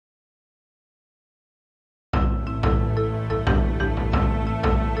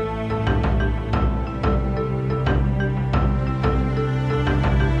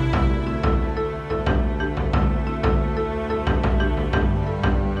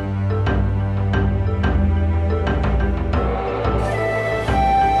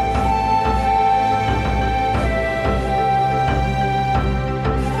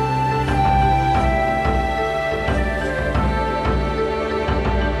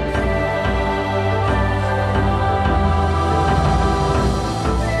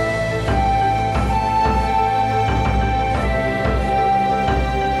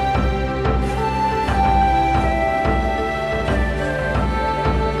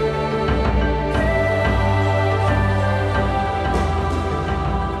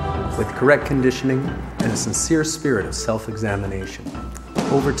correct conditioning, and a sincere spirit of self-examination.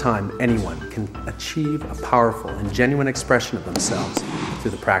 Over time, anyone can achieve a powerful and genuine expression of themselves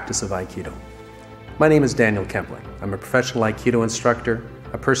through the practice of Aikido. My name is Daniel Kempling. I'm a professional Aikido instructor,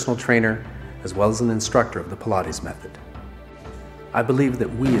 a personal trainer, as well as an instructor of the Pilates method. I believe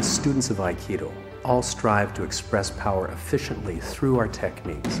that we as students of Aikido all strive to express power efficiently through our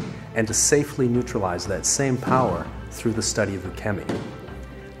techniques and to safely neutralize that same power through the study of ukemi.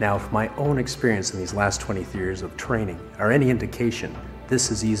 Now, if my own experience in these last 20 years of training are any indication,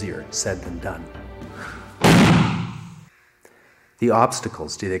 this is easier said than done. The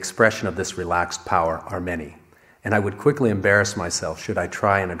obstacles to the expression of this relaxed power are many, and I would quickly embarrass myself should I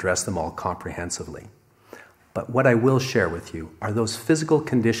try and address them all comprehensively. But what I will share with you are those physical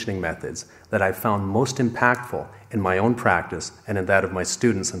conditioning methods that I've found most impactful in my own practice and in that of my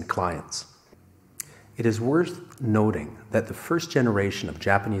students and clients. It is worth noting that the first generation of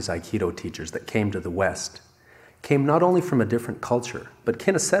Japanese Aikido teachers that came to the West came not only from a different culture, but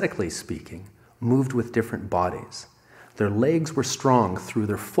kinesthetically speaking, moved with different bodies. Their legs were strong through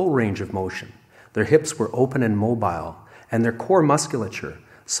their full range of motion. Their hips were open and mobile, and their core musculature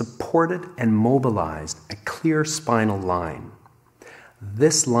supported and mobilized a clear spinal line.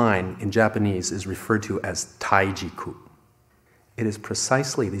 This line in Japanese is referred to as taijiku. It is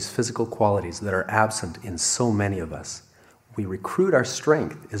precisely these physical qualities that are absent in so many of us. We recruit our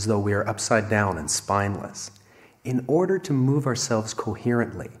strength as though we are upside down and spineless. In order to move ourselves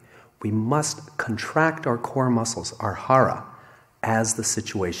coherently, we must contract our core muscles, our hara, as the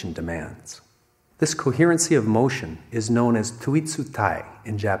situation demands. This coherency of motion is known as tuitsutai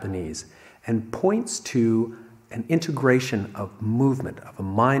in Japanese and points to an integration of movement, of a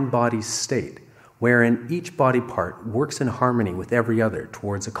mind-body state, wherein each body part works in harmony with every other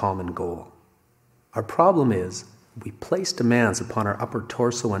towards a common goal. Our problem is we place demands upon our upper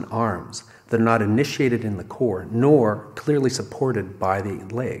torso and arms that are not initiated in the core, nor clearly supported by the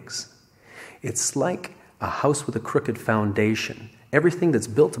legs. It's like a house with a crooked foundation. Everything that's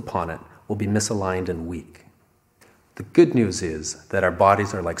built upon it will be misaligned and weak. The good news is that our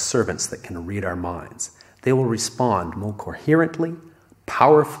bodies are like servants that can read our minds. They will respond more coherently,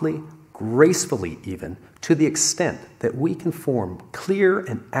 powerfully, gracefully even, to the extent that we can form clear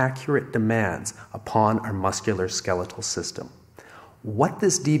and accurate demands upon our muscular skeletal system. What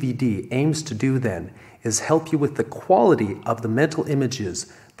this DVD aims to do then is help you with the quality of the mental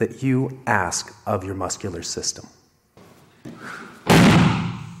images that you ask of your muscular system.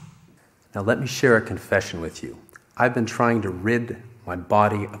 Now let me share a confession with you. I've been trying to rid my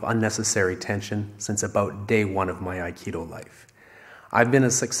body of unnecessary tension since about day one of my Aikido life. I've been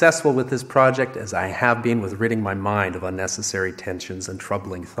as successful with this project as I have been with ridding my mind of unnecessary tensions and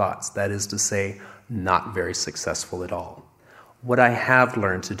troubling thoughts. That is to say, not very successful at all. What I have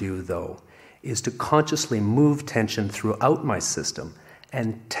learned to do, though, is to consciously move tension throughout my system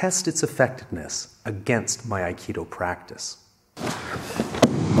and test its effectiveness against my Aikido practice.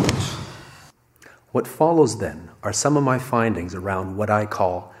 What follows then are some of my findings around what I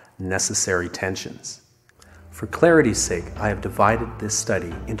call necessary tensions. For clarity's sake, I have divided this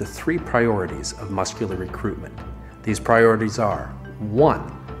study into 3 priorities of muscular recruitment. These priorities are: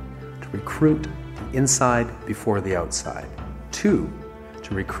 1, to recruit the inside before the outside; 2,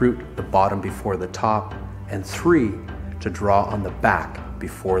 to recruit the bottom before the top; and 3, to draw on the back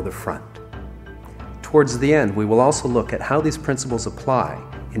before the front. Towards the end, we will also look at how these principles apply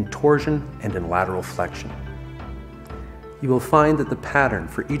in torsion and in lateral flexion. You will find that the pattern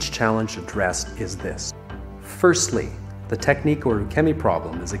for each challenge addressed is this. Firstly, the technique or ukemi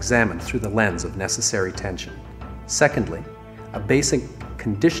problem is examined through the lens of necessary tension. Secondly, a basic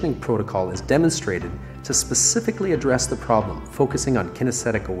conditioning protocol is demonstrated to specifically address the problem, focusing on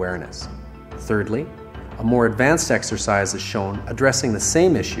kinesthetic awareness. Thirdly, a more advanced exercise is shown addressing the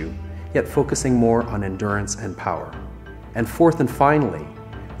same issue, yet focusing more on endurance and power. And fourth and finally,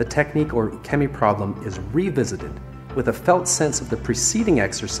 the technique or ukemi problem is revisited with a felt sense of the preceding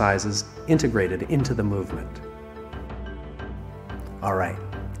exercises integrated into the movement. All right,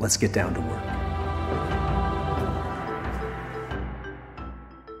 let's get down to work.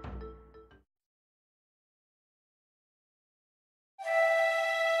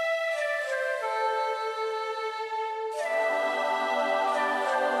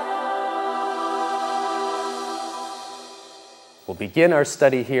 We'll begin our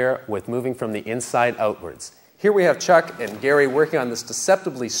study here with moving from the inside outwards. Here we have Chuck and Gary working on this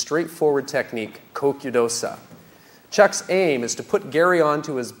deceptively straightforward technique, kokyudosa. Chuck's aim is to put Gary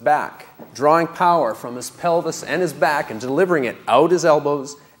onto his back, drawing power from his pelvis and his back and delivering it out his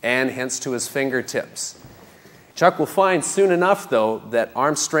elbows and hence to his fingertips. Chuck will find soon enough, though, that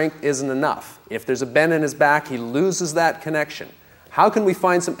arm strength isn't enough. If there's a bend in his back, he loses that connection. How can we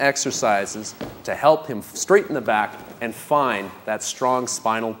find some exercises to help him straighten the back and find that strong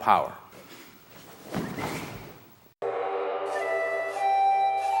spinal power?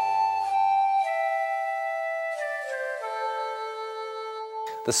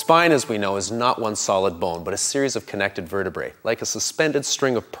 The spine, as we know, is not one solid bone, but a series of connected vertebrae, like a suspended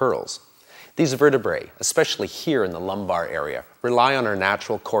string of pearls. These vertebrae, especially here in the lumbar area, rely on our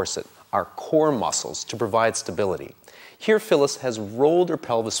natural corset, our core muscles, to provide stability. Here, Phyllis has rolled her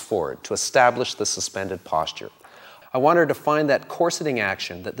pelvis forward to establish the suspended posture. I want her to find that corseting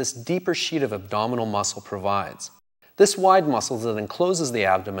action that this deeper sheet of abdominal muscle provides. This wide muscle that encloses the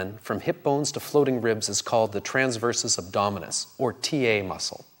abdomen from hip bones to floating ribs is called the transversus abdominis, or TA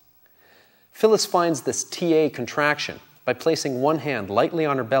muscle. Phyllis finds this TA contraction by placing one hand lightly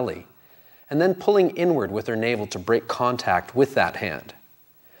on her belly and then pulling inward with her navel to break contact with that hand.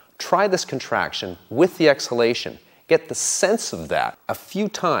 Try this contraction with the exhalation. Get the sense of that a few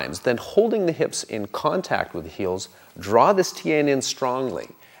times, then holding the hips in contact with the heels, draw this TA in strongly,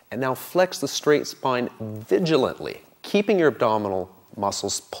 and now flex the straight spine vigilantly, keeping your abdominal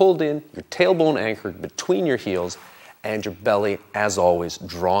muscles pulled in, your tailbone anchored between your heels, and your belly, as always,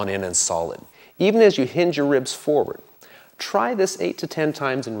 drawn in and solid. Even as you hinge your ribs forward, try this 8 to 10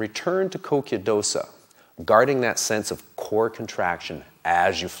 times and return to Kokyadosa, guarding that sense of core contraction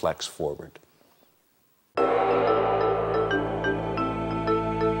as you flex forward.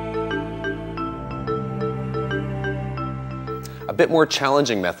 A bit more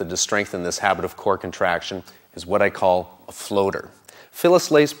challenging method to strengthen this habit of core contraction is what I call a floater. Phyllis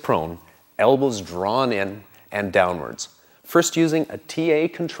lays prone, elbows drawn in and downwards. First, using a TA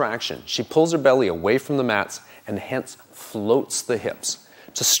contraction, she pulls her belly away from the mats and hence floats the hips.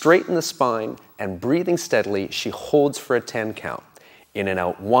 To straighten the spine and breathing steadily, she holds for a 10 count. In and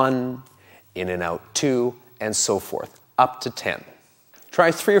out 1, in and out 2, and so forth, up to 10.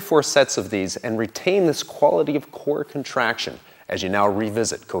 Try 3 or 4 sets of these and retain this quality of core contraction as you now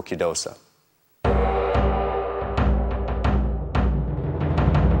revisit Kokyadosa.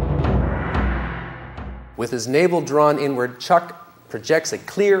 With his navel drawn inward, Chuck projects a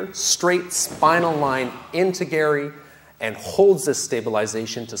clear, straight spinal line into Gary and holds this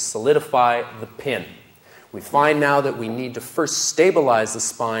stabilization to solidify the pin. We find now that we need to first stabilize the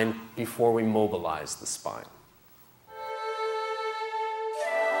spine before we mobilize the spine.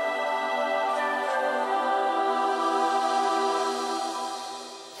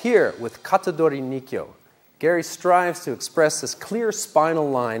 Here, with Katadori Nikkyo, Gary strives to express this clear spinal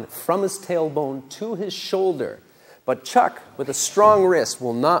line from his tailbone to his shoulder. But Chuck, with a strong wrist,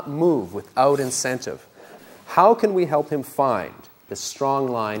 will not move without incentive. How can we help him find this strong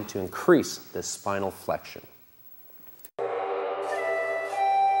line to increase this spinal flexion?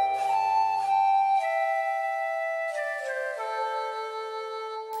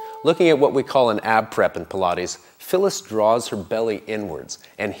 Looking at what we call an ab prep in Pilates, Phyllis draws her belly inwards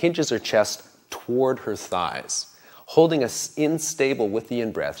and hinges her chest toward her thighs. Holding us unstable with the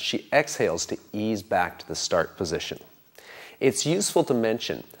in-breath, she exhales to ease back to the start position. It's useful to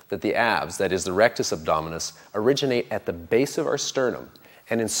mention that the abs, that is the rectus abdominis, originate at the base of our sternum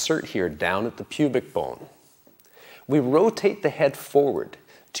and insert here down at the pubic bone. We rotate the head forward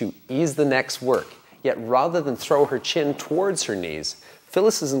to ease the neck's work, yet rather than throw her chin towards her knees,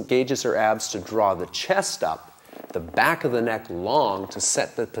 Phyllis engages her abs to draw the chest up, the back of the neck long to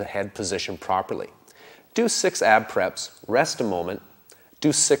set the head position properly. Do 6 ab preps, rest a moment,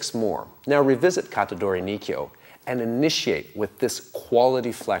 do 6 more. Now revisit Katadori Nikkyo and initiate with this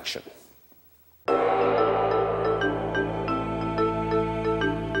quality flexion.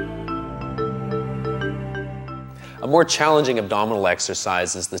 A more challenging abdominal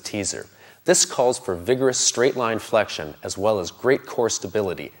exercise is the teaser. This calls for vigorous straight line flexion as well as great core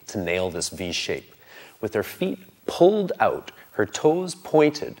stability to nail this V shape. With her feet pulled out, her toes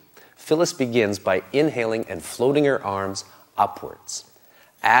pointed, Phyllis begins by inhaling and floating her arms upwards.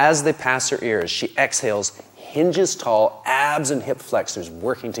 As they pass her ears, she exhales, hinges tall, abs and hip flexors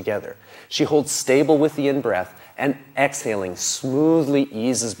working together. She holds stable with the in-breath and exhaling smoothly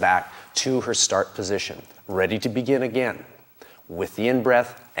eases back to her start position, ready to begin again with the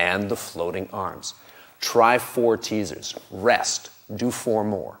in-breath and the floating arms. Try 4 teasers, rest, do 4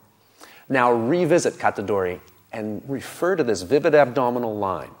 more. Now revisit Katadori and refer to this vivid abdominal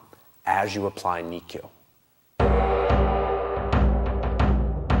line as you apply Nikkyo.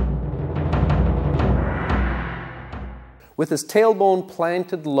 With his tailbone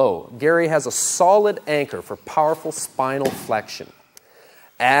planted low, Gary has a solid anchor for powerful spinal flexion.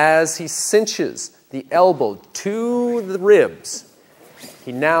 As he cinches the elbow to the ribs,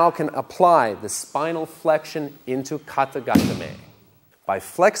 he now can apply the spinal flexion into katagatame. By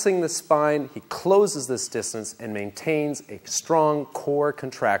flexing the spine, he closes this distance and maintains a strong core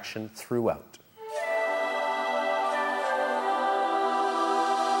contraction throughout.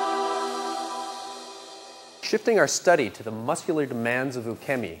 Shifting our study to the muscular demands of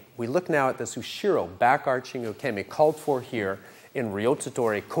ukemi, we look now at the Sushiro back-arching ukemi called for here in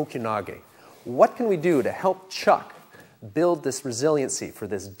Ryotsutori Kokyunage. What can we do to help Chuck build this resiliency for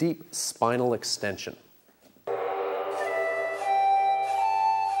this deep spinal extension?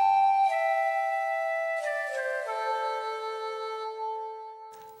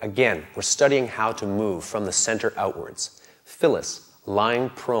 Again, we're studying how to move from the center outwards. Phyllis, lying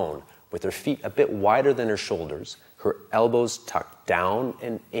prone, with her feet a bit wider than her shoulders, her elbows tucked down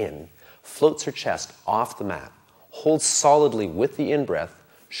and in, floats her chest off the mat, holds solidly with the in-breath,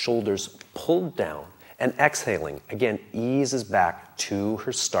 shoulders pulled down, and exhaling, again eases back to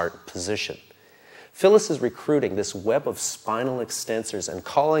her start position. Phyllis is recruiting this web of spinal extensors and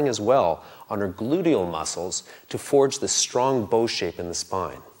calling as well on her gluteal muscles to forge this strong bow shape in the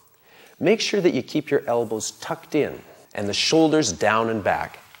spine. Make sure that you keep your elbows tucked in and the shoulders down and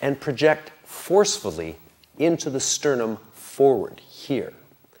back, and project forcefully into the sternum forward here.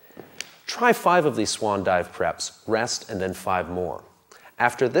 Try 5 of these swan dive preps, rest, and then 5 more.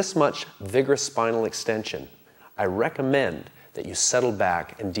 After this much vigorous spinal extension, I recommend that you settle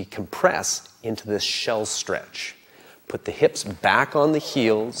back and decompress into this shell stretch. Put the hips back on the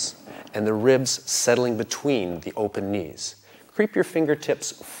heels and the ribs settling between the open knees. Creep your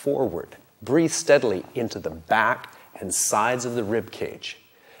fingertips forward. Breathe steadily into the back and sides of the rib cage.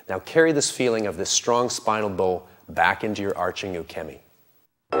 Now carry this feeling of this strong spinal bow back into your arching ukemi.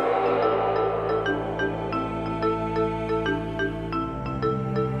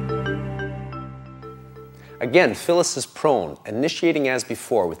 Again, Phyllis is prone, initiating as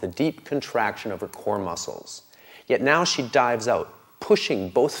before with a deep contraction of her core muscles. Yet now she dives out, pushing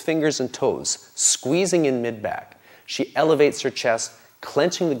both fingers and toes, squeezing in mid-back. She elevates her chest,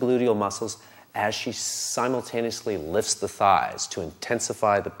 clenching the gluteal muscles as she simultaneously lifts the thighs. To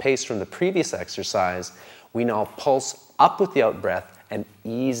intensify the pace from the previous exercise, we now pulse up with the out-breath and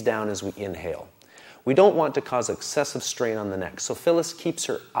ease down as we inhale. We don't want to cause excessive strain on the neck, so Phyllis keeps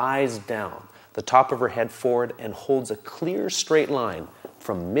her eyes down, the top of her head forward, and holds a clear straight line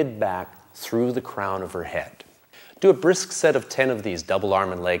from mid-back through the crown of her head. Do a brisk set of 10 of these double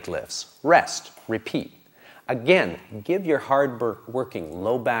arm and leg lifts. Rest, repeat. Again, give your hard-working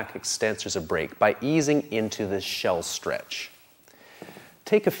low back extensors a break by easing into this shell stretch.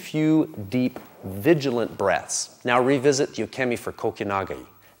 Take a few deep, vigilant breaths. Now revisit the ukemi for Kokyunage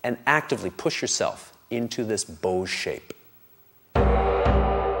and actively push yourself into this bow shape.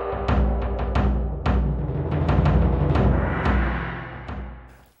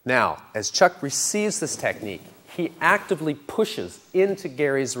 Now, as Chuck receives this technique, he actively pushes into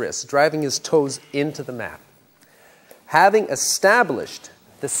Gary's wrist, driving his toes into the mat. Having established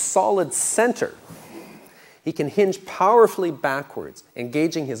the solid center, he can hinge powerfully backwards,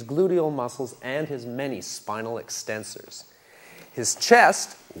 engaging his gluteal muscles and his many spinal extensors. His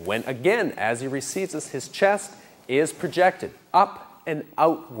chest, when again, as he receives this, his chest is projected up and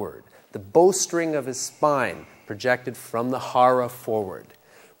outward. The bowstring of his spine projected from the hara forward.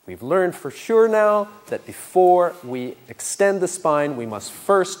 We've learned for sure now that before we extend the spine, we must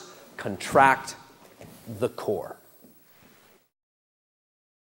first contract the core.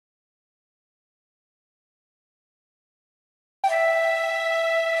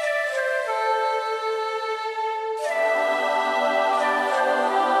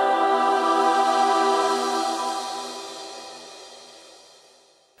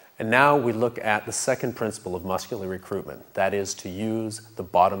 And now we look at the second principle of muscular recruitment, that is to use the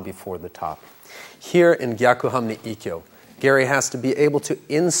bottom before the top. Here in Gyaku Hamni Ikkyo, Gary has to be able to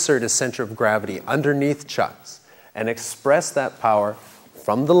insert his center of gravity underneath Chuck's and express that power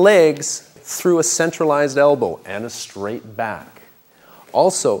from the legs through a centralized elbow and a straight back.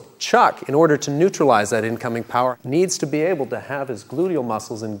 Also, Chuck, in order to neutralize that incoming power, needs to be able to have his gluteal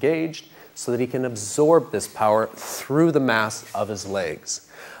muscles engaged so that he can absorb this power through the mass of his legs.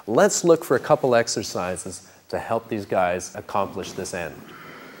 Let's look for a couple exercises to help these guys accomplish this end.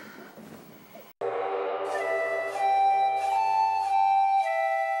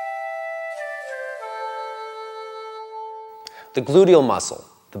 The gluteal muscle,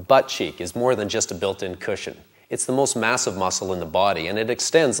 the butt cheek, is more than just a built-in cushion. It's the most massive muscle in the body, and it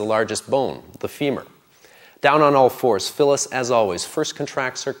extends the largest bone, the femur. Down on all fours, Phyllis, as always, first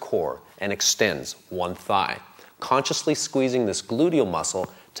contracts her core and extends one thigh. consciously squeezing this gluteal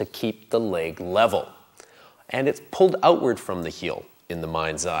muscle to keep the leg level. And it's pulled outward from the heel in the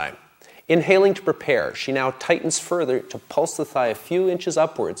mind's eye. Inhaling to prepare, she now tightens further to pulse the thigh a few inches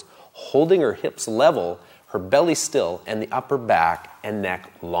upwards, holding her hips level, her belly still, and the upper back and neck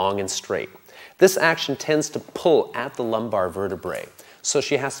long and straight. This action tends to pull at the lumbar vertebrae, so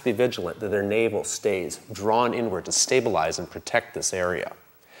she has to be vigilant that her navel stays drawn inward to stabilize and protect this area.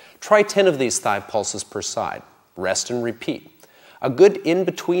 Try 10 of these thigh pulses per side. Rest and repeat. A good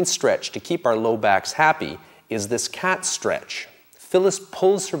in-between stretch to keep our low backs happy is this cat stretch. Phyllis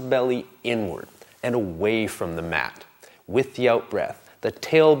pulls her belly inward and away from the mat with the out-breath, the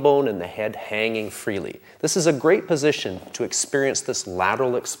tailbone and the head hanging freely. This is a great position to experience this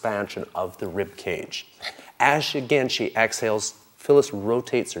lateral expansion of the rib cage. As she exhales, Phyllis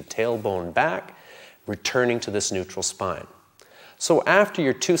rotates her tailbone back, returning to this neutral spine. So after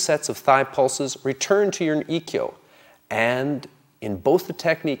your 2 sets of thigh pulses, return to your ikkyo, and in both the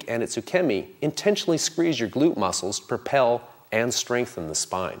technique and its ukemi, intentionally squeeze your glute muscles to propel and strengthen the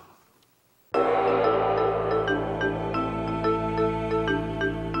spine.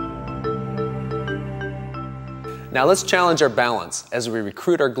 Now let's challenge our balance as we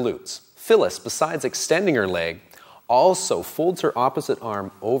recruit our glutes. Phyllis, besides extending her leg, also folds her opposite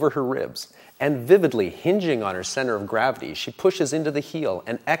arm over her ribs, and vividly hinging on her center of gravity, she pushes into the heel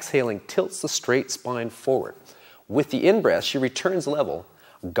and exhaling tilts the straight spine forward. With the in-breath, she returns level,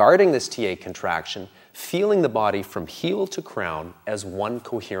 guarding this TA contraction, feeling the body from heel to crown as one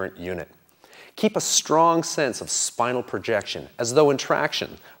coherent unit. Keep a strong sense of spinal projection, as though in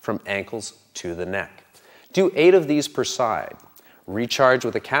traction from ankles to the neck. Do 8 of these per side. Recharge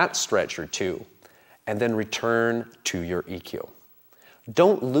with a cat stretch or 2, and then return to your ikkyo.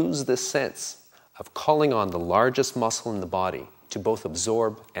 Don't lose this sense of calling on the largest muscle in the body to both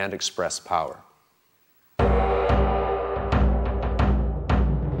absorb and express power.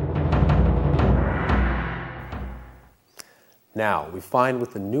 Now, we find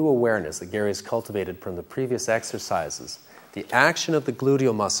with the new awareness that Gary has cultivated from the previous exercises, the action of the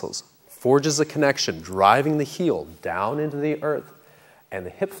gluteal muscles forges a connection, driving the heel down into the earth, and the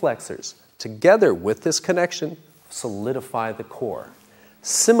hip flexors, together with this connection, solidify the core.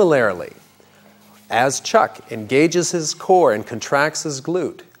 Similarly, as Chuck engages his core and contracts his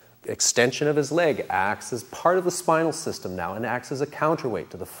glute, the extension of his leg acts as part of the spinal system now and acts as a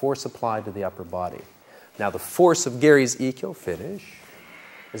counterweight to the force applied to the upper body. Now, the force of Gary's ikkyo, finish,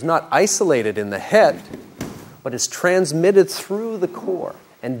 is not isolated in the head, but is transmitted through the core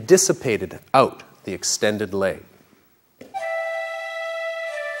and dissipated out the extended leg.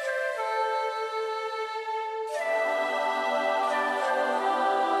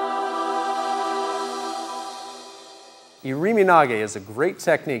 Iriminage is a great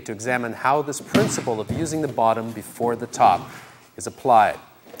technique to examine how this principle of using the bottom before the top is applied.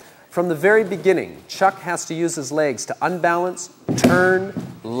 From the very beginning, Chuck has to use his legs to unbalance, turn,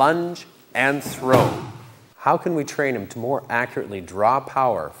 lunge, and throw. How can we train him to more accurately draw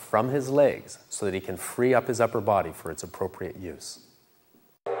power from his legs so that he can free up his upper body for its appropriate use?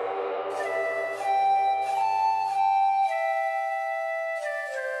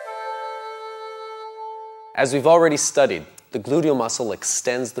 As we've already studied, the gluteal muscle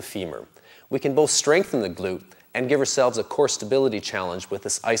extends the femur. We can both strengthen the glute and give ourselves a core stability challenge with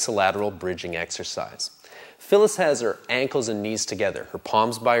this isolateral bridging exercise. Phyllis has her ankles and knees together, her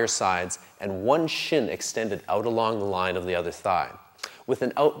palms by her sides, and one shin extended out along the line of the other thigh. With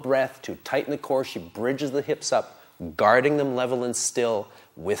an out breath to tighten the core, she bridges the hips up, guarding them level and still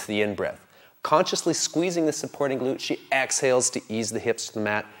with the in-breath. Consciously squeezing the supporting glute, she exhales to ease the hips to the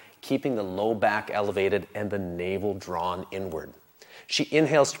mat, keeping the low back elevated and the navel drawn inward. She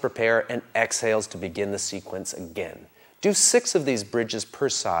inhales to prepare and exhales to begin the sequence again. Do 6 of these bridges per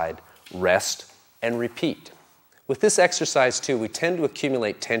side, rest, and repeat. With this exercise too, we tend to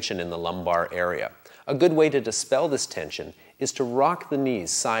accumulate tension in the lumbar area. A good way to dispel this tension is to rock the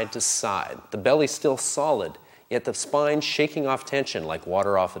knees side to side, the belly still solid, yet the spine shaking off tension like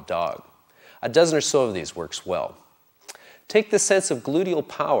water off a dog. A dozen or so of these works well. Take this sense of gluteal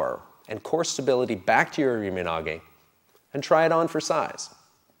power and core stability back to your iriminage and try it on for size.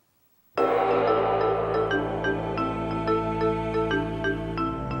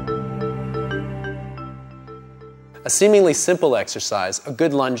 A seemingly simple exercise, a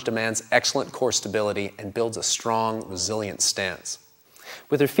good lunge demands excellent core stability and builds a strong, resilient stance.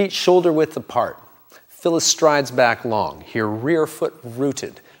 With her feet shoulder width apart, Phyllis strides back long, her rear foot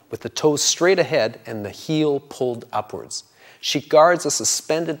rooted, with the toes straight ahead and the heel pulled upwards. She guards a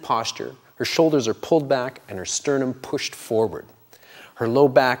suspended posture, her shoulders are pulled back and her sternum pushed forward. her low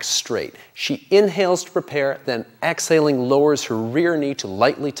back straight. She inhales to prepare, then exhaling lowers her rear knee to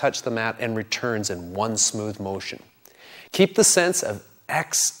lightly touch the mat and returns in one smooth motion. Keep the sense of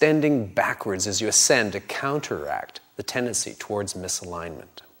extending backwards as you ascend to counteract the tendency towards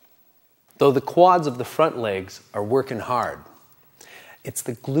misalignment. Though the quads of the front legs are working hard, it's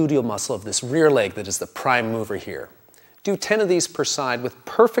the gluteal muscle of this rear leg that is the prime mover here. Do 10 of these per side with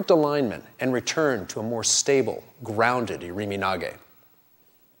perfect alignment and return to a more stable, grounded irimi nage.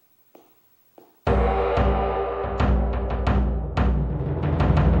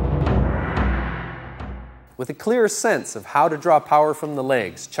 With a clear sense of how to draw power from the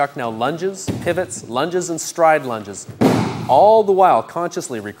legs, Chuck now lunges, pivots, lunges, and stride lunges, all the while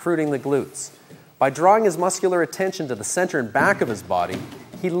consciously recruiting the glutes. By drawing his muscular attention to the center and back of his body,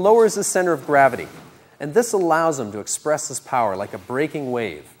 he lowers his center of gravity, and this allows him to express his power like a breaking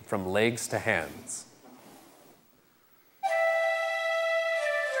wave from legs to hands.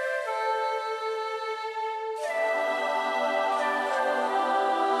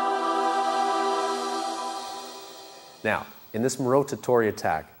 Now, in this rotatori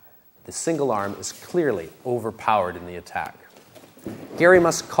attack, the single arm is clearly overpowered in the attack. Gary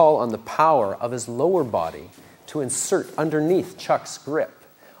must call on the power of his lower body to insert underneath Chuck's grip,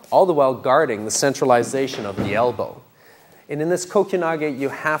 all the while guarding the centralization of the elbow. And in this kokyunage, you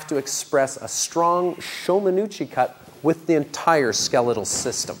have to express a strong shomanuchi cut with the entire skeletal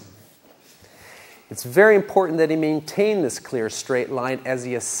system. It's very important that he maintain this clear straight line as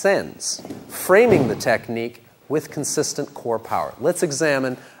he ascends, framing the technique with consistent core power. Let's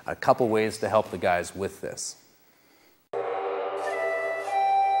examine a couple ways to help the guys with this.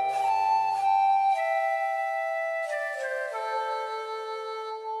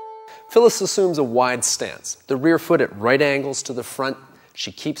 Phyllis assumes a wide stance, the rear foot at right angles to the front.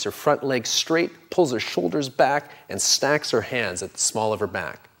 She keeps her front leg straight, pulls her shoulders back, and stacks her hands at the small of her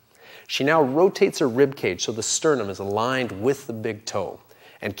back. She now rotates her rib cage so the sternum is aligned with the big toe.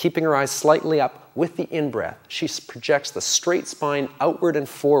 And keeping her eyes slightly up with the in-breath, she projects the straight spine outward and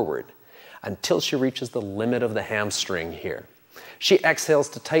forward until she reaches the limit of the hamstring here. She exhales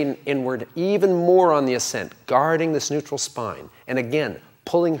to tighten inward even more on the ascent, guarding this neutral spine, and again,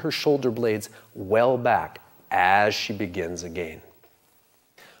 pulling her shoulder blades well back as she begins again.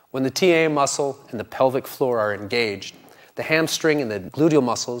 When the TA muscle and the pelvic floor are engaged, the hamstring and the gluteal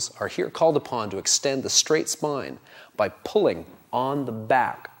muscles are here called upon to extend the straight spine by pulling on the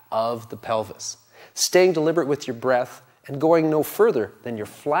back of the pelvis, staying deliberate with your breath and going no further than your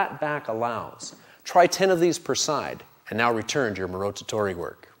flat back allows. Try 10 of these per side and now return to your rotatori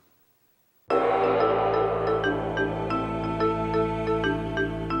work.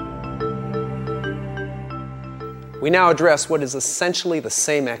 We now address what is essentially the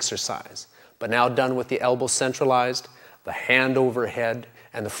same exercise, but now done with the elbow centralized, the hand overhead,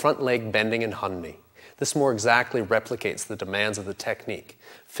 and the front leg bending in hanmi. This more exactly replicates the demands of the technique.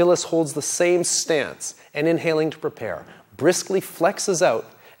 Phyllis holds the same stance and inhaling to prepare, briskly flexes out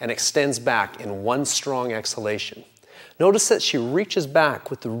and extends back in one strong exhalation. Notice that she reaches back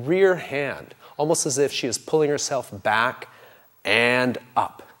with the rear hand, almost as if she is pulling herself back and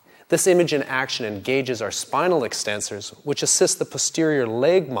up. This image in action engages our spinal extensors, which assist the posterior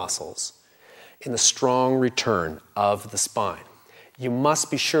leg muscles in the strong return of the spine. You must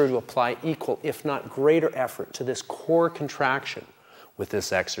be sure to apply equal, if not greater, effort to this core contraction with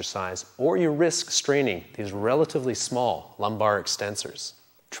this exercise, or you risk straining these relatively small lumbar extensors.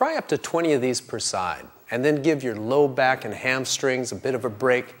 Try up to 20 of these per side, and then give your low back and hamstrings a bit of a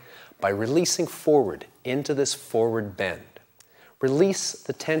break by releasing forward into this forward bend. Release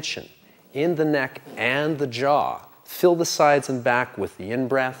the tension in the neck and the jaw. Fill the sides and back with the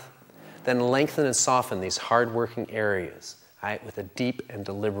in-breath, then lengthen and soften these hard-working areas. Right, with a deep and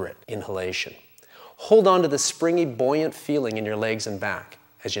deliberate inhalation. Hold on to the springy, buoyant feeling in your legs and back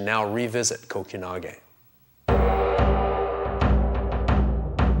as you now revisit kokyunage.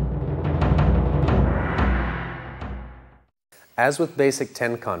 As with basic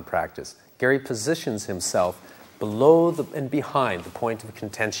Tenkan practice, Gary positions himself below and behind the point of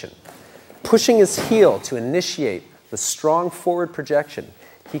contention. Pushing his heel to initiate the strong forward projection,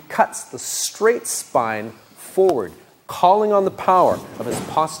 he cuts the straight spine forward, calling on the power of his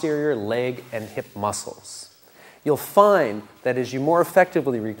posterior leg and hip muscles. You'll find that as you more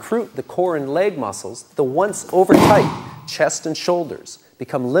effectively recruit the core and leg muscles, the once over-tight chest and shoulders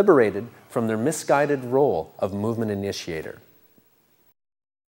become liberated from their misguided role of movement initiator.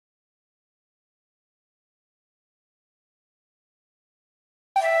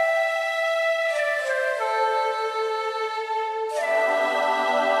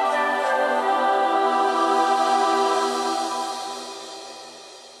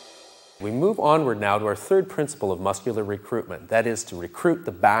 move onward now to our third principle of muscular recruitment, that is to recruit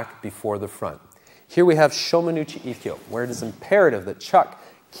the back before the front. Here we have Shomenuchi Ikkyo, where it is imperative that Chuck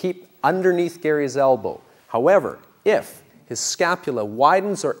keep underneath Gary's elbow. However, if his scapula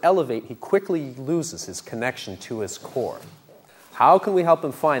widens or elevate, he quickly loses his connection to his core. How can we help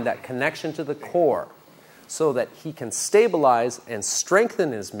him find that connection to the core so that he can stabilize and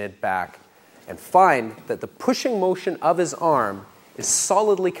strengthen his mid-back and find that the pushing motion of his arm is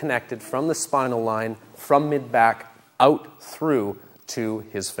solidly connected from the spinal line, from mid-back, out through to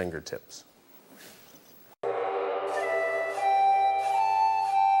his fingertips?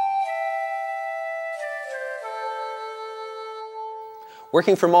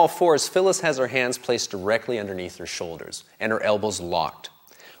 Working from all fours, Phyllis has her hands placed directly underneath her shoulders and her elbows locked.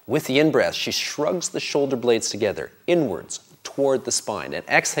 With the in-breath, she shrugs the shoulder blades together, inwards, toward the spine, and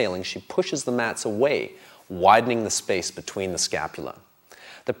exhaling, she pushes the mats away, widening the space between the scapula.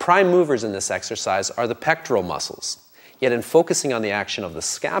 The prime movers in this exercise are the pectoral muscles, yet in focusing on the action of the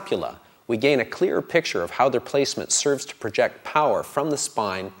scapula, we gain a clearer picture of how their placement serves to project power from the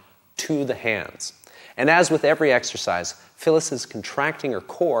spine to the hands. And as with every exercise, Phyllis is contracting her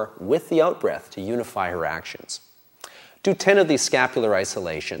core with the out-breath to unify her actions. Do 10 of these scapular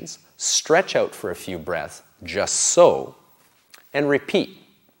isolations, stretch out for a few breaths, just so, and repeat.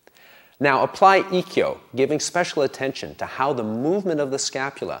 Now apply Ikkyo, giving special attention to how the movement of the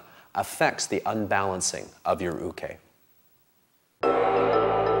scapula affects the unbalancing of your uke.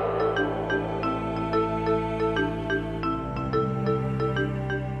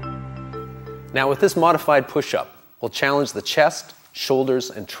 Now with this modified push-up, we'll challenge the chest,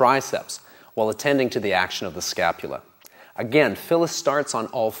 shoulders, and triceps while attending to the action of the scapula. Again, Phyllis starts on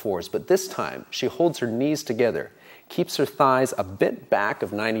all fours, but this time she holds her knees together, keeps her thighs a bit back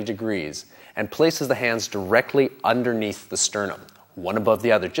of 90 degrees, and places the hands directly underneath the sternum, one above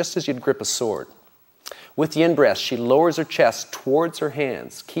the other, just as you'd grip a sword. With the in-breath, she lowers her chest towards her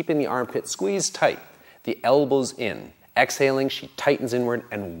hands, keeping the armpit squeezed tight, the elbows in. Exhaling, she tightens inward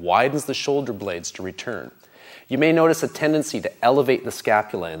and widens the shoulder blades to return. You may notice a tendency to elevate the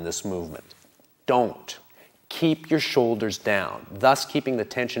scapula in this movement. Don't. Keep your shoulders down, thus keeping the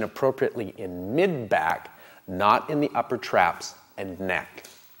tension appropriately in mid-back, not in the upper traps and neck.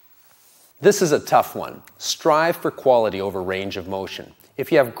 This is a tough one. Strive for quality over range of motion.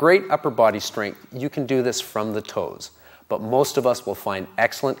 If you have great upper body strength, you can do this from the toes, but most of us will find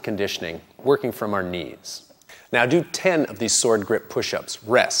excellent conditioning working from our knees. Now do 10 of these sword grip push-ups,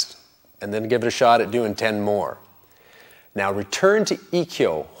 rest, and then give it a shot at doing 10 more. Now return to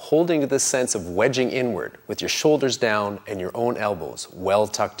Ikkyo, holding to this sense of wedging inward with your shoulders down and your own elbows well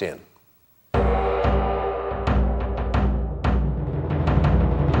tucked in.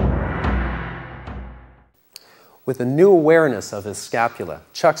 With a new awareness of his scapula,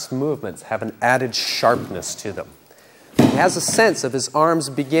 Chuck's movements have an added sharpness to them. He has a sense of his arms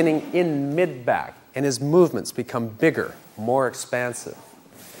beginning in mid-back, and his movements become bigger, more expansive.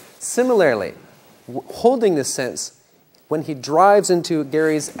 Similarly, holding this sense, when he drives into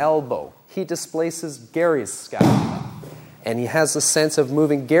Gary's elbow, he displaces Gary's scapula, and he has a sense of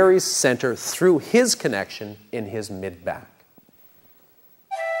moving Gary's center through his connection in his mid-back.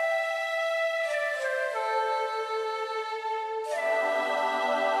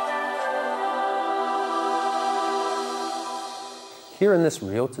 Here in this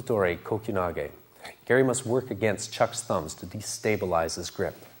Ryotetore Kokyunage, Gary must work against Chuck's thumbs to destabilize his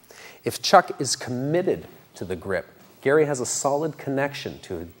grip. If Chuck is committed to the grip, Gary has a solid connection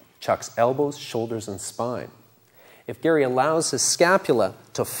to Chuck's elbows, shoulders, and spine. If Gary allows his scapula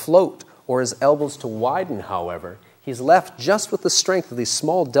to float or his elbows to widen, however, he's left just with the strength of these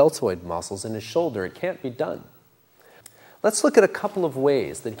small deltoid muscles in his shoulder. It can't be done. Let's look at a couple of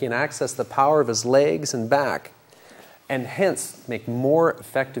ways that he can access the power of his legs and back and hence make more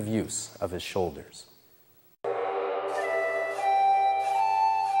effective use of his shoulders.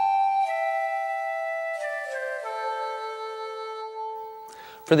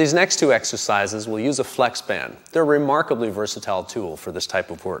 For these next two exercises, we'll use a flex band. They're a remarkably versatile tool for this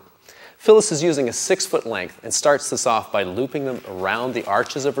type of work. Phyllis is using a 6-foot length and starts this off by looping them around the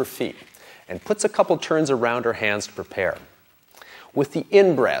arches of her feet and puts a couple turns around her hands to prepare. With the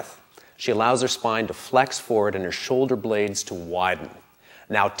in-breath, she allows her spine to flex forward and her shoulder blades to widen.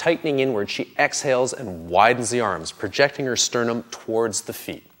 Now tightening inward, she exhales and widens the arms, projecting her sternum towards the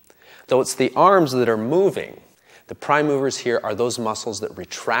feet. Though it's the arms that are moving, the prime movers here are those muscles that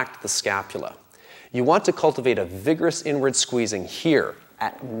retract the scapula. You want to cultivate a vigorous inward squeezing here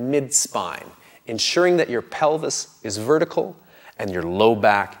at mid-spine, ensuring that your pelvis is vertical and your low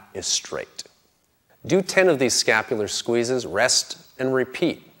back is straight. Do 10 of these scapular squeezes, rest, and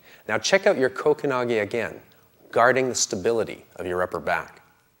repeat. Now check out your kokenage again, guarding the stability of your upper back.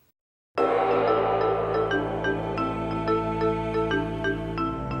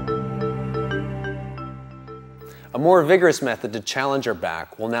 A more vigorous method to challenge our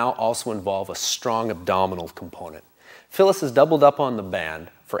back will now also involve a strong abdominal component. Phyllis has doubled up on the band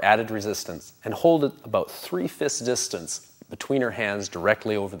for added resistance and hold it about 3 fists distance between her hands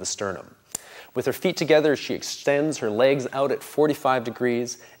directly over the sternum. With her feet together, she extends her legs out at 45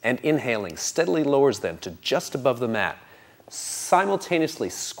 degrees and inhaling steadily lowers them to just above the mat, simultaneously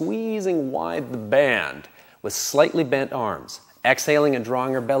squeezing wide the band with slightly bent arms. Exhaling and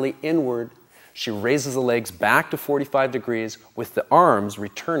drawing her belly inward, she raises the legs back to 45 degrees with the arms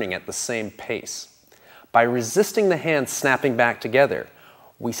returning at the same pace. By resisting the hands snapping back together,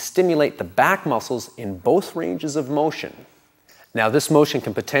 we stimulate the back muscles in both ranges of motion. Now, this motion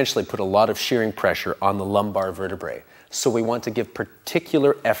can potentially put a lot of shearing pressure on the lumbar vertebrae, so we want to give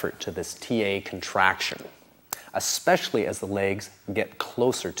particular effort to this TA contraction, especially as the legs get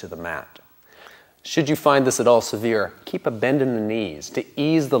closer to the mat. Should you find this at all severe, keep a bend in the knees to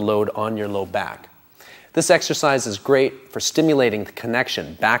ease the load on your low back. This exercise is great for stimulating the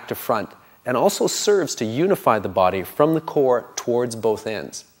connection back to front and also serves to unify the body from the core towards both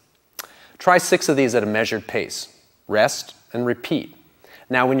ends. Try 6 of these at a measured pace. Rest and repeat.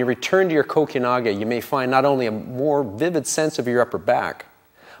 Now, when you return to your kokenage, you may find not only a more vivid sense of your upper back,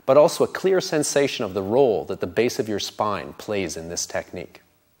 but also a clear sensation of the role that the base of your spine plays in this technique.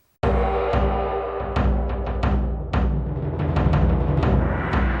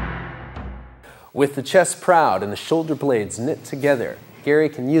 With the chest proud and the shoulder blades knit together, Gary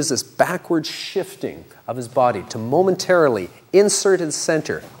can use this backward shifting of his body to momentarily insert his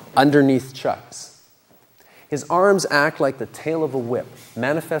center underneath Chuck's. His arms act like the tail of a whip,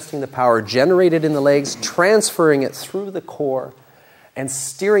 manifesting the power generated in the legs, transferring it through the core, and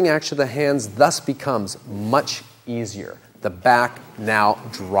steering action of the hands thus becomes much easier. The back now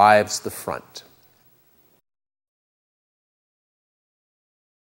drives the front.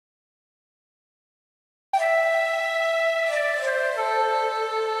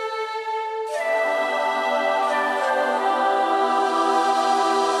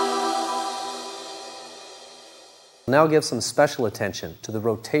 Now give some special attention to the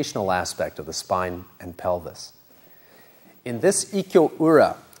rotational aspect of the spine and pelvis. In this Ikkyo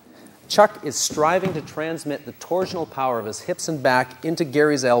Ura, Chuck is striving to transmit the torsional power of his hips and back into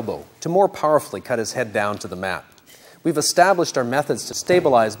Gary's elbow to more powerfully cut his head down to the mat. We've established our methods to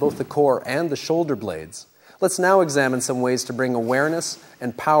stabilize both the core and the shoulder blades. Let's now examine some ways to bring awareness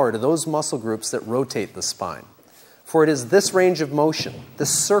and power to those muscle groups that rotate the spine. For it is this range of motion,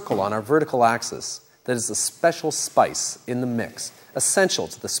 this circle on our vertical axis, that is the special spice in the mix, essential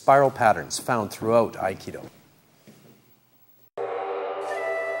to the spiral patterns found throughout Aikido.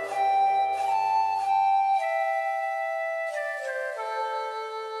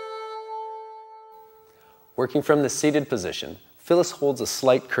 Working from the seated position, Phyllis holds a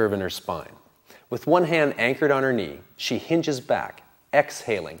slight curve in her spine. With one hand anchored on her knee, she hinges back,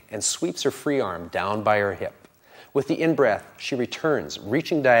 exhaling, and sweeps her free arm down by her hip. With the in-breath, she returns,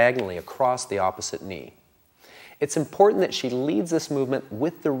 reaching diagonally across the opposite knee. It's important that she leads this movement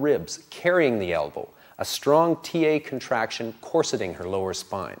with the ribs carrying the elbow, a strong TA contraction corseting her lower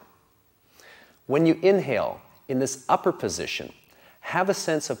spine. When you inhale in this upper position, have a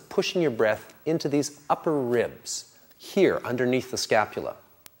sense of pushing your breath into these upper ribs, here underneath the scapula.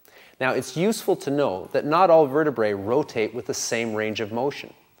 Now, it's useful to know that not all vertebrae rotate with the same range of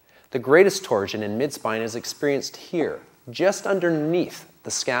motion. The greatest torsion in mid-spine is experienced here, just underneath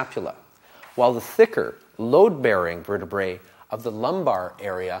the scapula, while the thicker, load-bearing vertebrae of the lumbar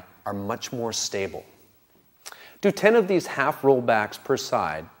area are much more stable. Do 10 of these half rollbacks per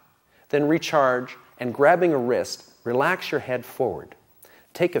side, then recharge and grabbing a wrist, relax your head forward.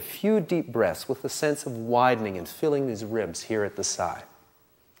 Take a few deep breaths with a sense of widening and filling these ribs here at the side.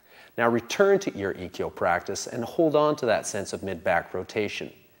 Now return to your Ikkyo practice and hold on to that sense of mid-back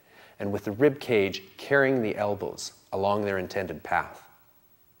rotation, and with the rib cage carrying the elbows along their intended path.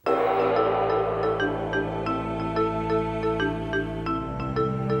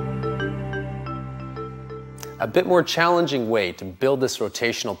 A bit more challenging way to build this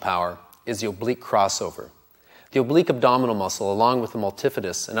rotational power is the oblique crossover. The oblique abdominal muscle, along with the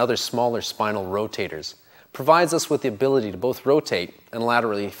multifidus and other smaller spinal rotators, provides us with the ability to both rotate and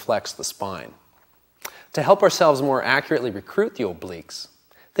laterally flex the spine. To help ourselves more accurately recruit the obliques,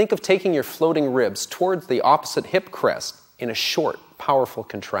 think of taking your floating ribs towards the opposite hip crest in a short, powerful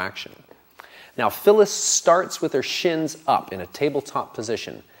contraction. Now, Phyllis starts with her shins up in a tabletop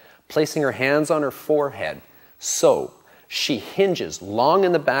position, placing her hands on her forehead. So, She hinges long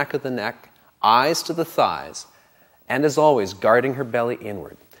in the back of the neck, eyes to the thighs, and as always, guarding her belly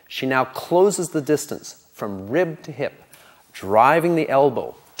inward. She now closes the distance from rib to hip, driving the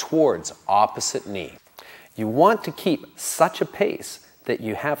elbow towards opposite knee. You want to keep such a pace that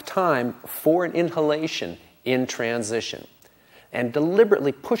you have time for an inhalation in transition, and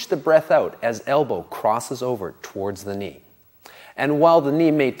deliberately push the breath out as elbow crosses over towards the knee. And while the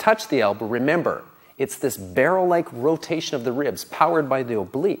knee may touch the elbow, remember, it's this barrel-like rotation of the ribs powered by the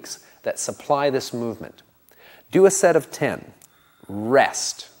obliques that supply this movement. Do a set of 10.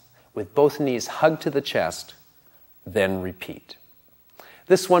 Rest with both knees hugged to the chest, then repeat.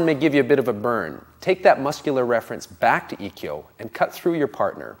 This one may give you a bit of a burn. Take that muscular reference back to Ikkyo and cut through your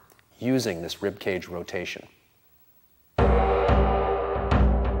partner using this ribcage rotation.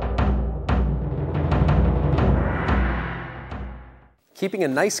 Keeping a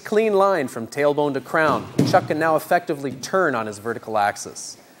nice clean line from tailbone to crown, Chuck can now effectively turn on his vertical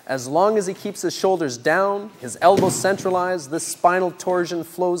axis. As long as he keeps his shoulders down, his elbows centralized, this spinal torsion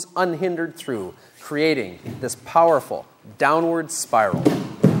flows unhindered through, creating this powerful downward spiral.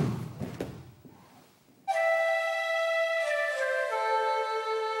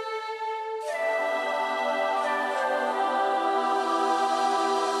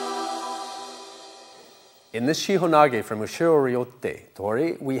 In this Shihonage from Ushiro Ryote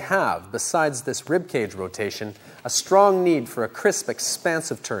Tori, we have, besides this ribcage rotation, a strong need for a crisp,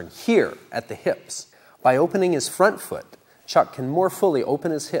 expansive turn here at the hips. By opening his front foot, Chuck can more fully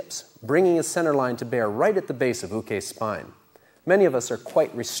open his hips, bringing his center line to bear right at the base of Uke's spine. Many of us are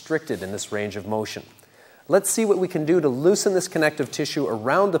quite restricted in this range of motion. Let's see what we can do to loosen this connective tissue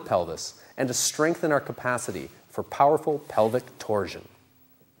around the pelvis and to strengthen our capacity for powerful pelvic torsion.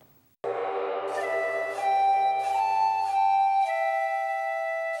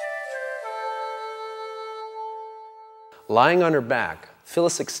 Lying on her back,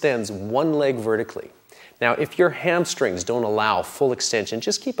 Phyllis extends one leg vertically. Now, if your hamstrings don't allow full extension,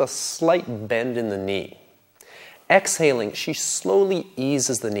 just keep a slight bend in the knee. Exhaling, she slowly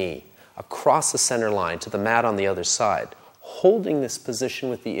eases the knee across the center line to the mat on the other side, holding this position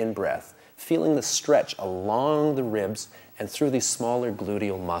with the in-breath, feeling the stretch along the ribs and through these smaller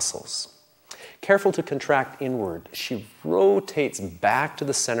gluteal muscles. Careful to contract inward, she rotates back to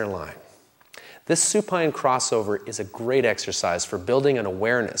the center line. This supine crossover is a great exercise for building an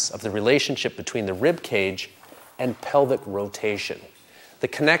awareness of the relationship between the rib cage and pelvic rotation. The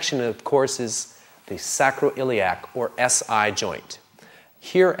connection, of course, is the sacroiliac or SI joint,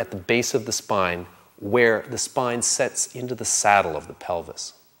 here at the base of the spine, where the spine sets into the saddle of the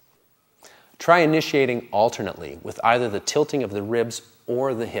pelvis. Try initiating alternately with either the tilting of the ribs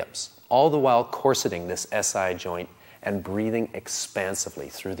or the hips, all the while corseting this SI joint and breathing expansively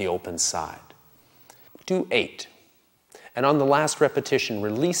through the open side. Do 8. And on the last repetition,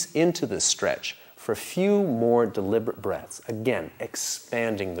 release into this stretch for a few more deliberate breaths, again,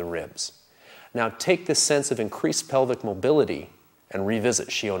 expanding the ribs. Now take this sense of increased pelvic mobility and revisit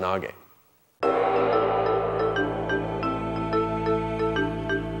Shihonage.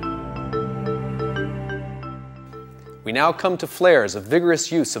 We now come to flares, a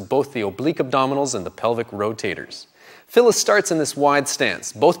vigorous use of both the oblique abdominals and the pelvic rotators. Phyllis starts in this wide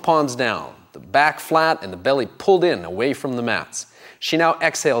stance, both palms down, the back flat and the belly pulled in away from the mats. She now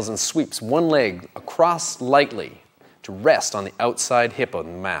exhales and sweeps one leg across lightly to rest on the outside hip of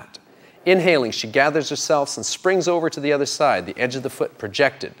the mat. Inhaling, she gathers herself and springs over to the other side, the edge of the foot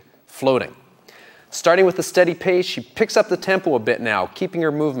projected, floating. Starting with a steady pace, she picks up the tempo a bit now, keeping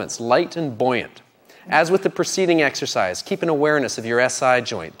her movements light and buoyant. As with the preceding exercise, keep an awareness of your SI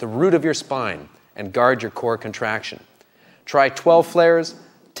joint, the root of your spine, and guard your core contraction. Try 12 flares,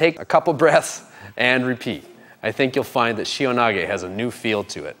 take a couple breaths, and repeat. I think you'll find that Shihonage has a new feel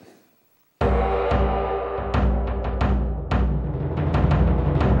to it.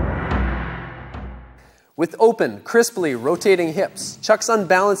 With open, crisply rotating hips, Chuck's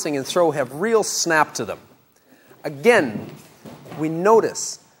unbalancing and throw have real snap to them. Again, we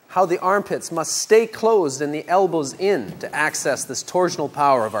notice how the armpits must stay closed and the elbows in to access this torsional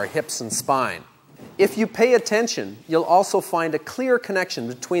power of our hips and spine. If you pay attention, you'll also find a clear connection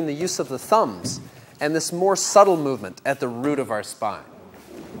between the use of the thumbs and this more subtle movement at the root of our spine.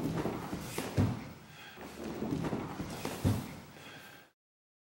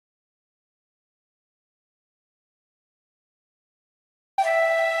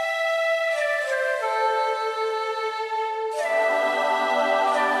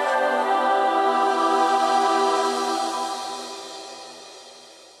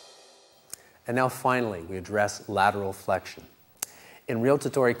 And now finally, we address lateral flexion. In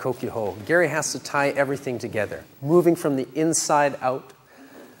Ryototori Kokyu-ho, Gary has to tie everything together, moving from the inside out,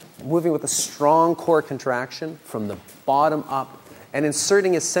 moving with a strong core contraction from the bottom up, and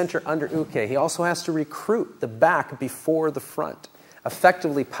inserting his center under uke. He also has to recruit the back before the front,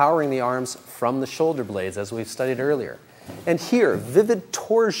 effectively powering the arms from the shoulder blades, as we've studied earlier. And here, vivid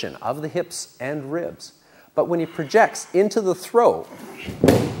torsion of the hips and ribs. But when he projects into the throw,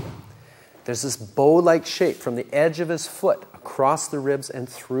 there's this bow-like shape from the edge of his foot across the ribs and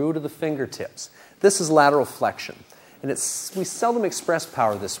through to the fingertips. This is lateral flexion. And we seldom express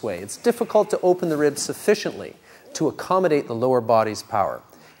power this way. It's difficult to open the ribs sufficiently to accommodate the lower body's power.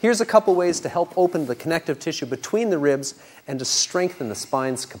 Here's a couple ways to help open the connective tissue between the ribs and to strengthen the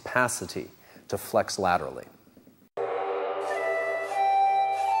spine's capacity to flex laterally.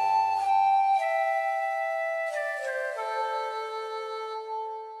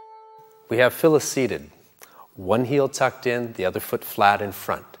 We have Phyllis seated, one heel tucked in, the other foot flat in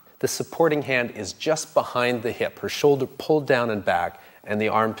front. The supporting hand is just behind the hip, her shoulder pulled down and back, and the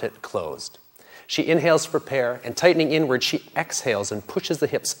armpit closed. She inhales to prepare, and tightening inward, she exhales and pushes the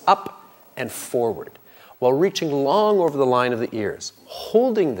hips up and forward, while reaching long over the line of the ears.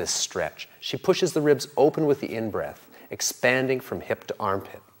 Holding this stretch, she pushes the ribs open with the in-breath, expanding from hip to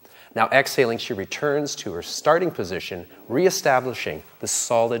armpit. Now exhaling, she returns to her starting position, reestablishing the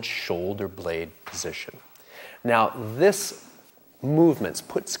solid shoulder blade position. Now this movement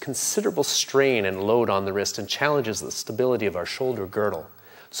puts considerable strain and load on the wrist and challenges the stability of our shoulder girdle.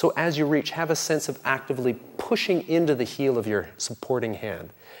 So as you reach, have a sense of actively pushing into the heel of your supporting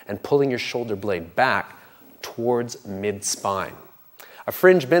hand and pulling your shoulder blade back towards mid-spine. A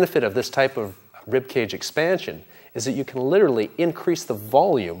fringe benefit of this type of ribcage expansion is that you can literally increase the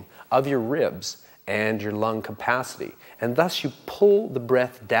volume of your ribs and your lung capacity, and thus you pull the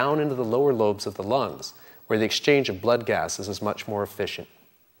breath down into the lower lobes of the lungs, where the exchange of blood gases is much more efficient.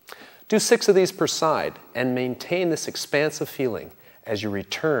 Do 6 of these per side and maintain this expansive feeling as you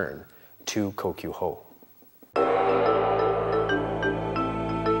return to Kokyu-ho.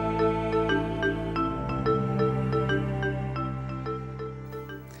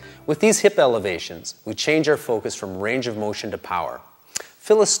 With these hip elevations, we change our focus from range of motion to power.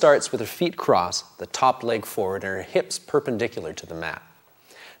 Phyllis starts with her feet crossed, the top leg forward, and her hips perpendicular to the mat.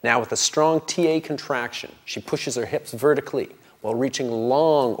 Now with a strong TA contraction, she pushes her hips vertically while reaching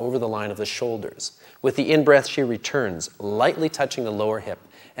long over the line of the shoulders. With the in-breath, she returns, lightly touching the lower hip,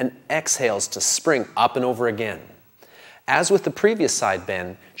 and exhales to spring up and over again. As with the previous side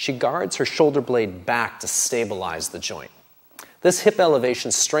bend, she guards her shoulder blade back to stabilize the joint. This hip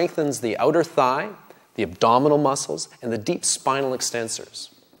elevation strengthens the outer thigh, the abdominal muscles, and the deep spinal extensors.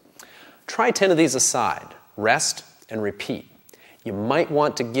 Try 10 of these aside, rest, and repeat. You might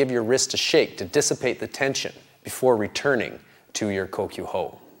want to give your wrist a shake to dissipate the tension before returning to your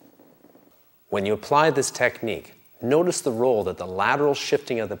Kokyu-ho. When you apply this technique, notice the role that the lateral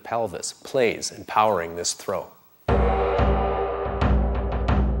shifting of the pelvis plays in powering this throw.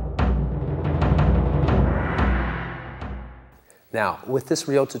 Now, with this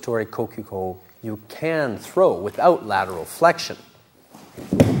Ryototori Kokyu-ho, you can throw without lateral flexion.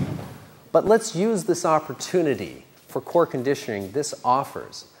 But let's use this opportunity for core conditioning this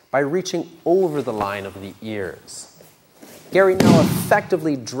offers by reaching over the line of the ears. Gary now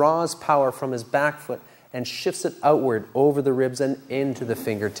effectively draws power from his back foot and shifts it outward over the ribs and into the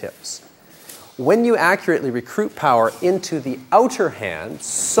fingertips. When you accurately recruit power into the outer hand,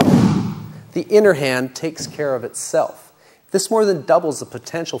 so the inner hand takes care of itself. This more than doubles the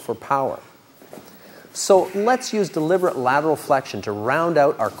potential for power. So let's use deliberate lateral flexion to round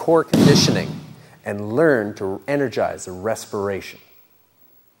out our core conditioning and learn to energize the respiration.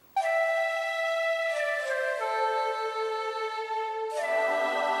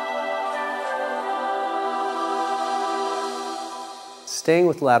 Staying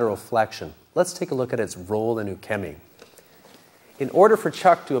with lateral flexion, let's take a look at its role in ukemi. In order for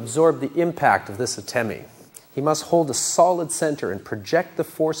Chuck to absorb the impact of this atemi, he must hold a solid center and project the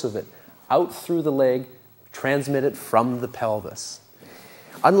force of it out through the leg, transmit it from the pelvis.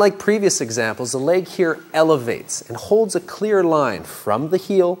 Unlike previous examples, the leg here elevates and holds a clear line from the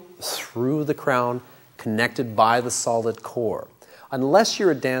heel through the crown, connected by the solid core. Unless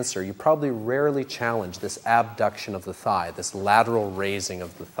you're a dancer, you probably rarely challenge this abduction of the thigh, this lateral raising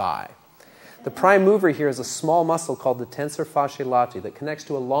of the thigh. The prime mover here is a small muscle called the tensor fasciae lati that connects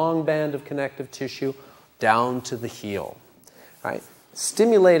to a long band of connective tissue down to the heel. Right?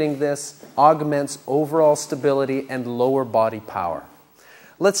 Stimulating this augments overall stability and lower body power.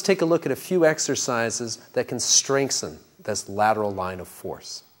 Let's take a look at a few exercises that can strengthen this lateral line of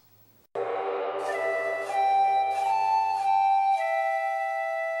force.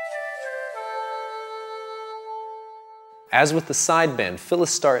 As with the side bend,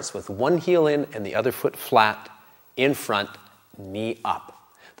 Phyllis starts with one heel in and the other foot flat, in front, knee up.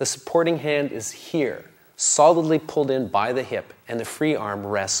 The supporting hand is here, solidly pulled in by the hip, and the free arm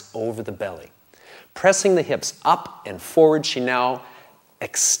rests over the belly. Pressing the hips up and forward, she now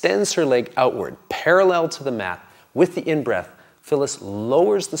extends her leg outward, parallel to the mat. With the in-breath, Phyllis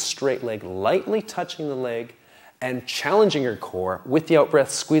lowers the straight leg, lightly touching the leg and challenging her core. With the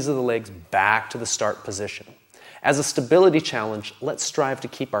out-breath, squeeze of the legs back to the start position. As a stability challenge, let's strive to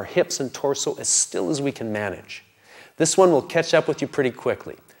keep our hips and torso as still as we can manage. This one will catch up with you pretty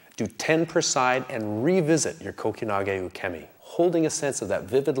quickly. Do 10 per side and revisit your Kokinage Ukemi, holding a sense of that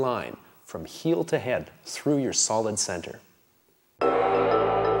vivid line from heel to head through your solid center.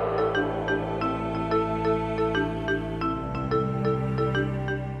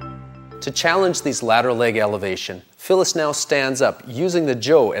 To challenge these lateral leg elevation, Phyllis now stands up using the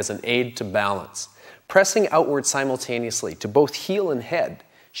Jo as an aid to balance. Pressing outward simultaneously to both heel and head,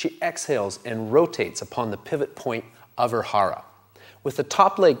 she exhales and rotates upon the pivot point of her hara. With the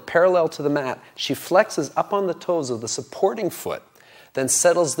top leg parallel to the mat, she flexes up on the toes of the supporting foot, then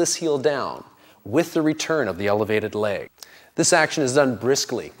settles this heel down with the return of the elevated leg. This action is done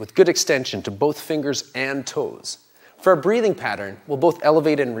briskly with good extension to both fingers and toes. For our breathing pattern, we'll both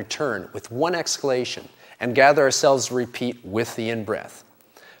elevate and return with one exhalation and gather ourselves to repeat with the in-breath.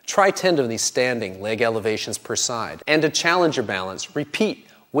 Try 10 of these standing leg elevations per side. And to challenge your balance, repeat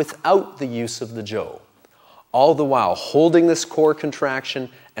without the use of the Jo, all the while holding this core contraction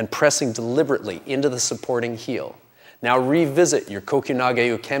and pressing deliberately into the supporting heel. Now revisit your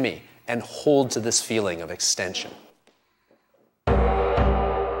Kokinage Ukemi and hold to this feeling of extension.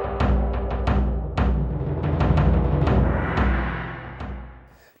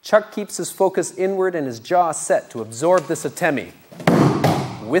 Chuck keeps his focus inward and his jaw set to absorb this atemi.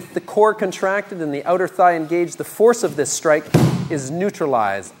 With the core contracted and the outer thigh engaged, the force of this strike is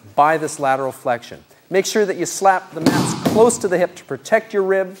neutralized by this lateral flexion. Make sure that you slap the mats close to the hip to protect your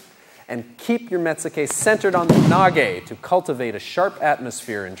rib and keep your metsuke centered on the nage to cultivate a sharp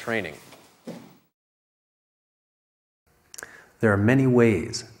atmosphere in training. There are many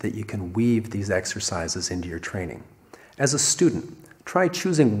ways that you can weave these exercises into your training. As a student, try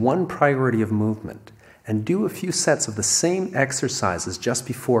choosing one priority of movement and do a few sets of the same exercises just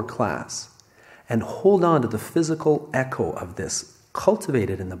before class. And hold on to the physical echo of this, cultivate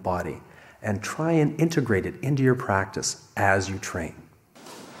it in the body, and try and integrate it into your practice as you train.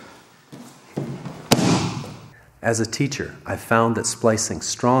 As a teacher, I've found that splicing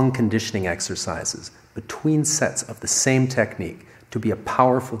strong conditioning exercises between sets of the same technique to be a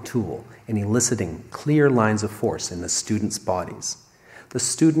powerful tool in eliciting clear lines of force in the students' bodies. The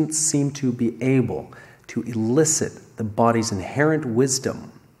students seem to be able to elicit the body's inherent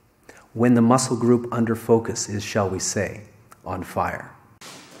wisdom when the muscle group under focus is, shall we say, on fire.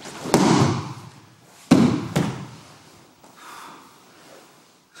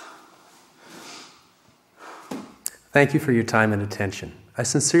 Thank you for your time and attention. I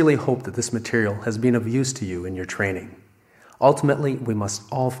sincerely hope that this material has been of use to you in your training. Ultimately, we must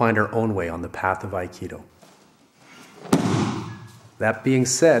all find our own way on the path of Aikido. That being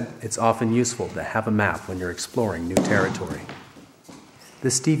said, it's often useful to have a map when you're exploring new territory.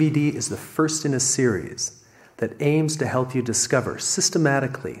 This DVD is the first in a series that aims to help you discover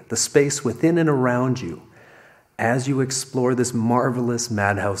systematically the space within and around you as you explore this marvelous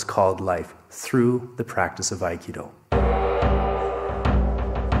madhouse called life through the practice of Aikido.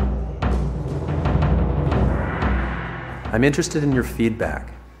 I'm interested in your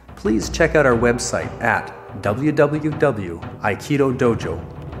feedback. Please check out our website at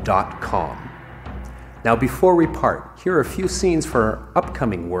www.aikidodojo.com. Now, before we part, here are a few scenes for our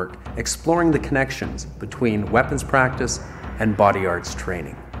upcoming work exploring the connections between weapons practice and body arts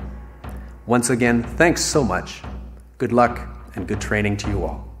training. Once again, thanks so much. Good luck and good training to you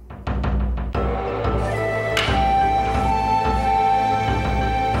all.